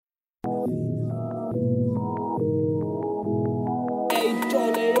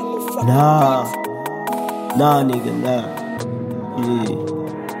Nah, nigga, nah.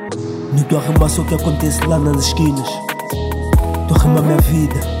 Não tô a rimar só o que acontece lá nas esquinas. Tô a rimar minha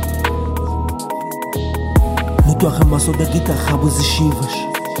vida. Não tô a rimar só da guitarra, rabos e chivas.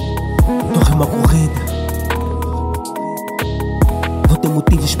 Tô a rimar corrida. Vou ter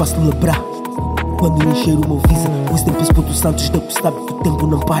motivos para celebrar quando encher o meu visa. Os tempos putos santos deu que sabe que o tempo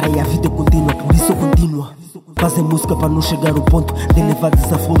não para e a vida continua, por isso continua. Fazem música para não chegar ao ponto de levar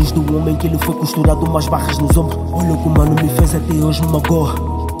desaforos do homem que ele foi costurado umas barras nos ombros. Olha o que o mano me fez, até hoje me magoa,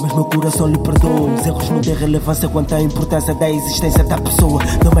 mas meu coração lhe perdoa. Os erros não têm relevância quanto à importância da existência da pessoa.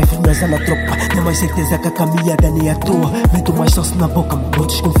 Não mais firmeza na tropa, não mais certeza que a caminhada nem à toa. Meto mais sócio na boca,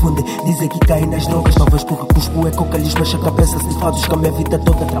 muitos confundem, dizem que caem nas drogas. Talvez porque cuspo é coca, lhes mexe a cabeça. Cefados com a minha vida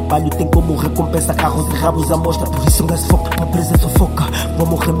toda, trabalho tem como recompensa. Carros e rabos à mostra, por isso não se foca, pobreza sufoca. Vou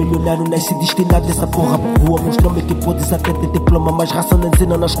morrer milionário, nasci destinado a essa porra. Rua mostrou-me que podes até ter diploma, mas raça não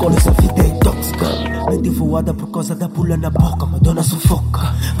ensina na escola. Essa vida é tóxica, mente voada por causa da pula na boca. Madonna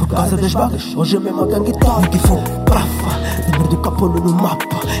sufoca por causa das vagas, hoje é mesmo a gangue top. Que foi prafa, lembro do Capão no mapa.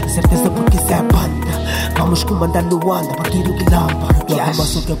 Certeza porque isso é a banda. Vamos comandar no anda, partir o guilamba. Tô a rimar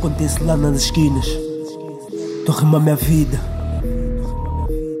só o que acontece lá nas esquinas. Tô a rimar minha vida.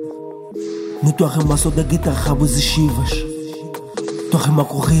 Não tô a rimar só da guitarra, rabos e chivas. Tô a rimar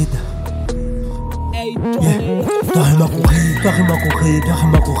corrida. Tô a rimar corrida, tô a rimar corrida, tô a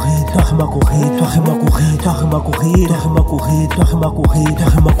rimar corrida, tô a rimar corrida, tô a rimar corrida, tô a rimar corrida, tô a rimar corrida, tô a rimar corrida, tô a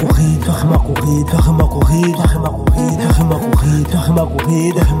rimar corrida, tô a rimar corrida, tô a rimar corrida, tô a rimar corrida, tô a rimar corrida, tô a rimar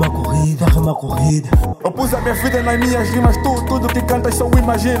corrida, tô a rimar corrida, tô a rimar corrida. Eu pus a minha vida nas minhas rimas, tudo que cantas só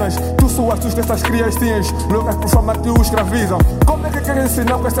imaginas. Tu suas dessas criancinhas, loucas por fama te o escravizam. Como é que querem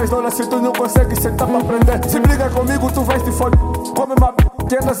ensinar com essas donas se tu não consegues sentar pra aprender? Se briga comigo tu vais te foder, come uma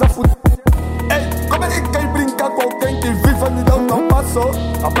que andas a fuder. Ei, como é que quer brincar com alguém que vive onde não passou?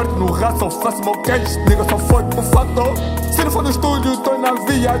 Aperto no raço, faço meu queijo, nigga só foi por fator. Se não for no estúdio, tô na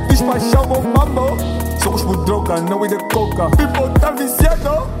via, despachar o mambo. Somos por droga, não é de coca, people tá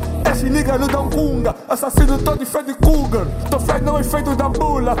viciado. Estes niggas não dão cunga, assassino todo feito de cougar. Tô feito não é feito da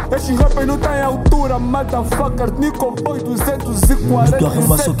bula, estes rappers não têm altura. Motherfucker, Nico Boy 240. Tô a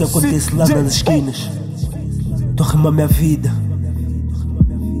rimar só o que acontece lá nas esquinas. Tô a rimar minha vida.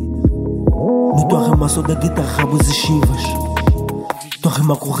 Não tô a rimar só da guitarra, rabos e chivas. Tô a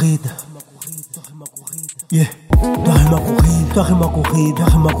rimar corrida. Tô a rimar corrida, tô a rimar corrida, tô a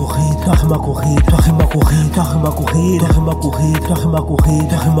rimar corrida, tô a rimar corrida, tô a rimar corrida, tô a rimar corrida, tô a rimar corrida, tô a rimar corrida,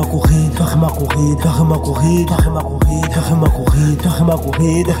 tô a rimar corrida, tô a rimar corrida, tô a rimar corrida, tô a rimar corrida, tô a rimar corrida, tô a rimar corrida, tô a rimar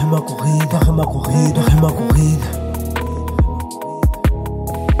corrida, tô a rimar corrida, tô a rimar corrida, tô a rimar corrida.